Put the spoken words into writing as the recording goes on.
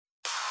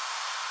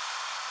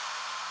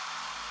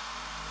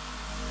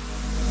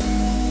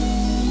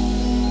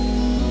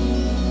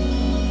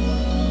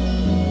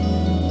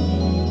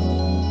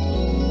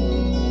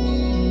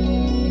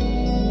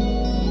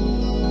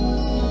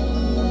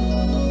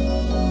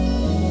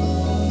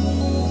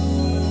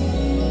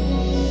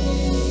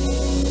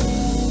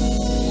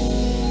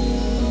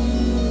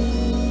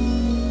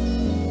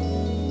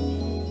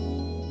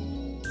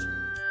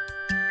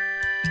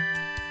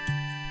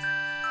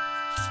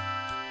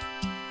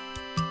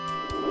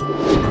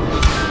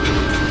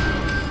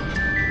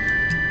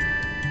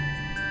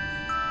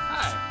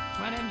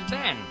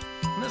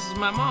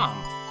my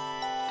mom?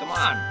 Come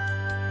on.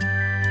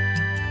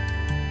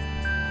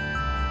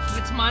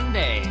 It's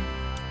Monday.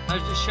 I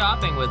was just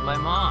shopping with my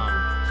mom.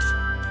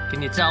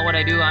 Can you tell what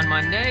I do on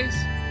Mondays?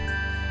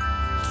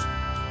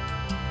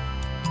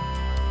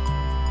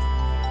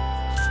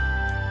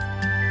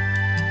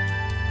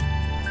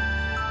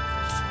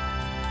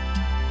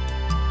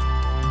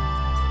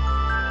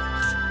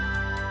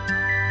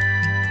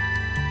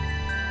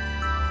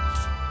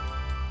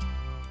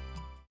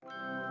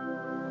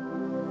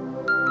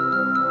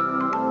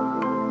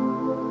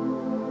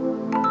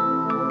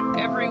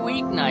 Every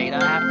weeknight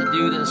I have to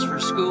do this for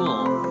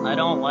school. I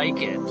don't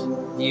like it.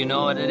 Do you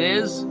know what it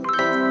is?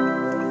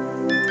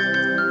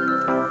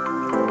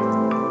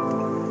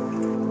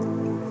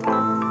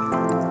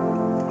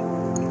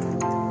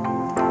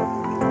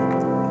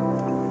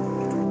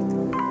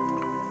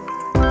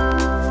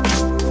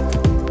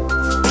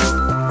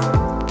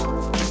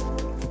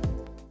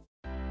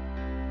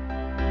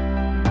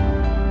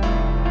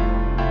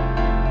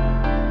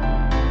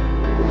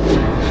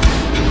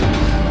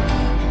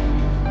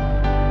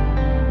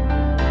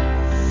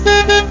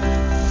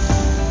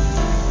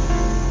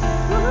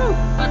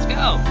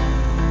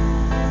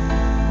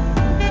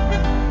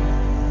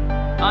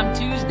 On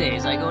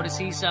Tuesdays, I go to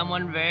see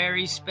someone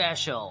very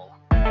special.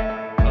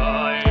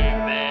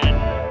 Amen.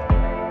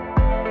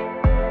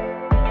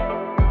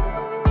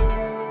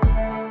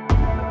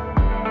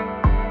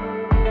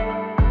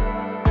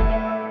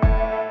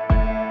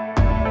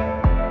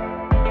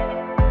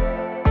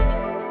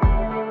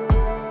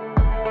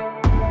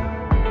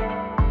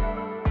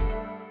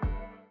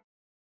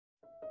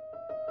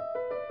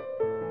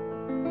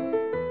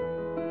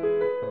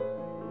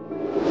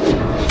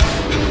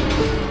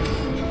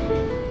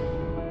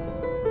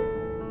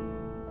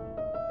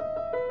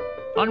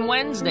 On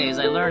Wednesdays,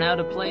 I learn how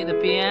to play the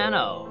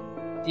piano.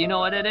 Do you know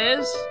what it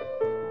is?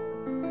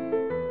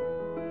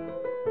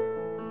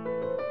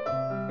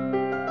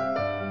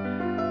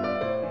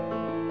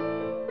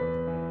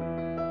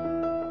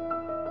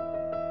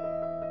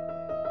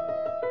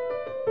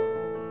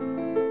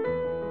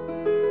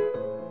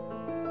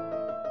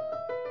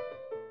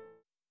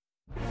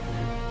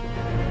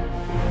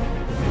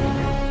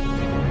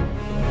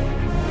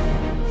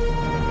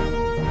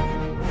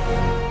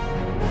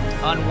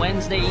 On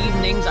Wednesday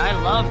evenings, I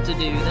love to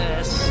do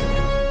this.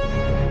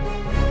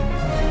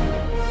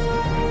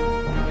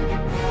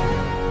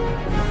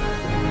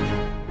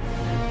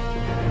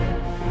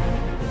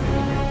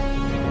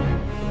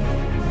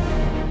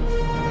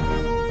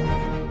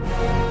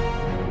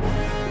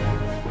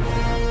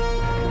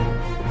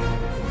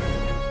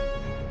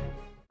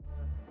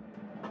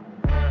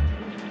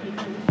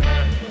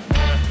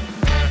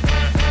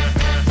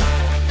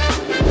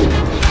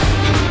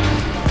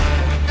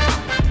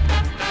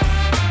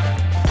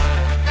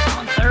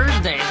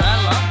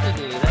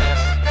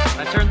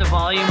 Turn the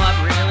volume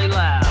up really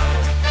loud.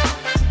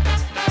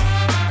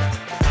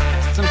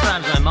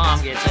 Sometimes my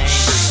mom gets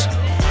angry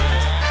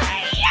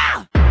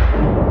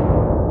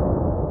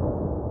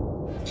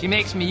though. She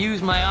makes me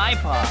use my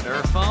iPod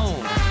or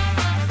phone.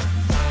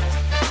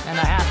 And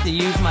I have to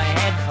use my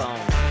headphones.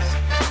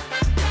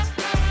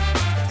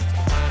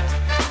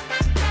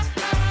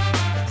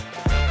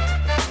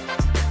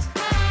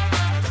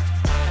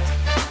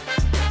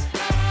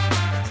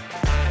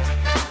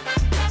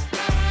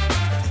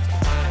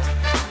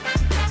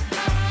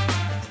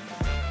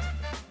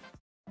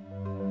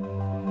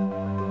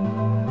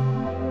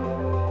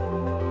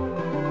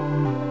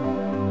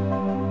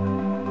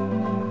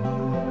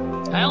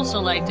 I also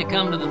like to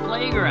come to the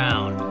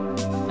playground.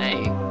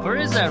 Hey, where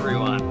is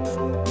everyone?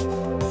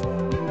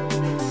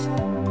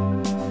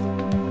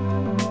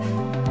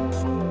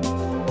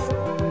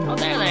 Oh,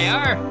 there they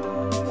are.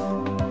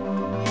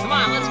 Come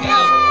on, let's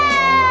go.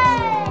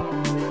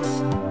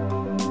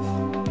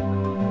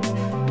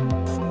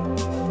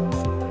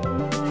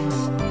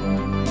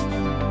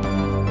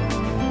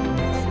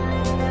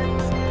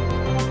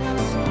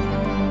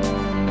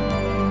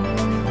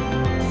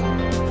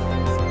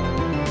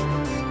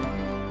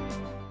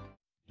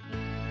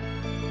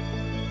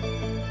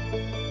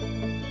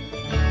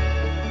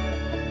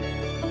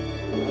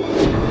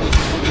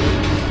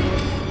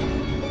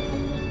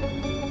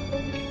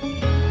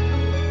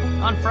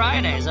 On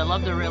Fridays, I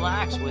love to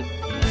relax with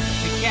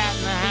The Cat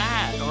in the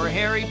Hat or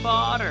Harry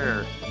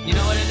Potter. You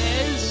know what it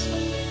is?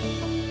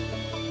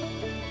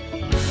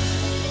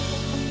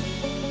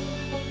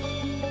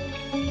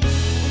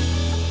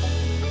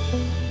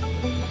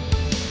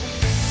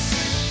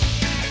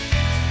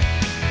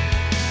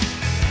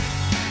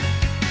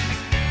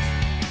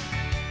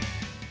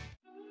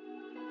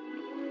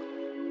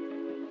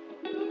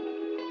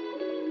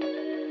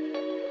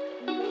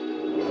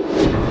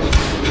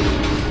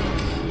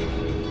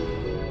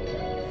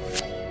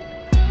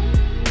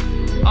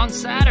 On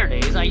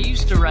Saturdays, I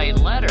used to write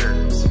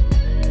letters.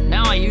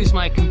 Now I use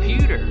my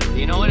computer. Do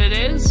you know what it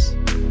is?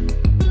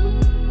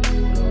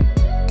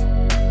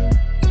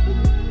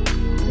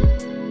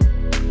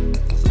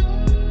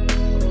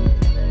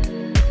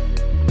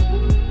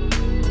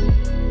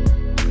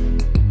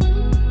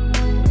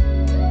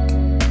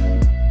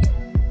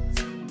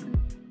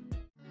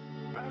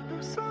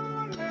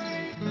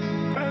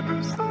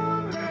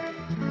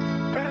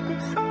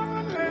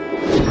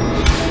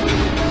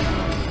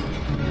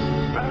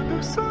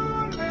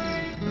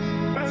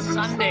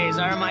 Sundays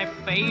are my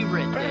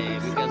favorite day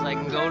because I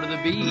can go to the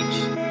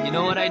beach. You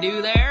know what I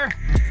do there?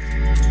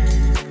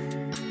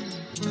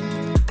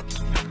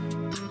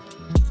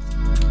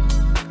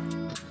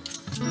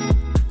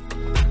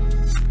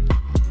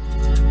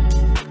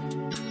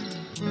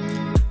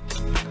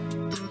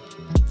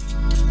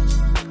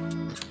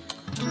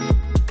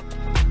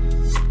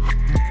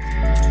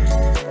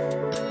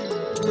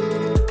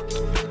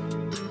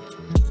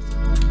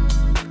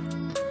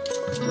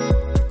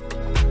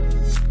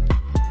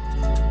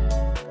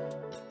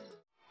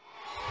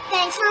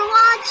 Thanks for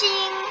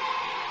watching!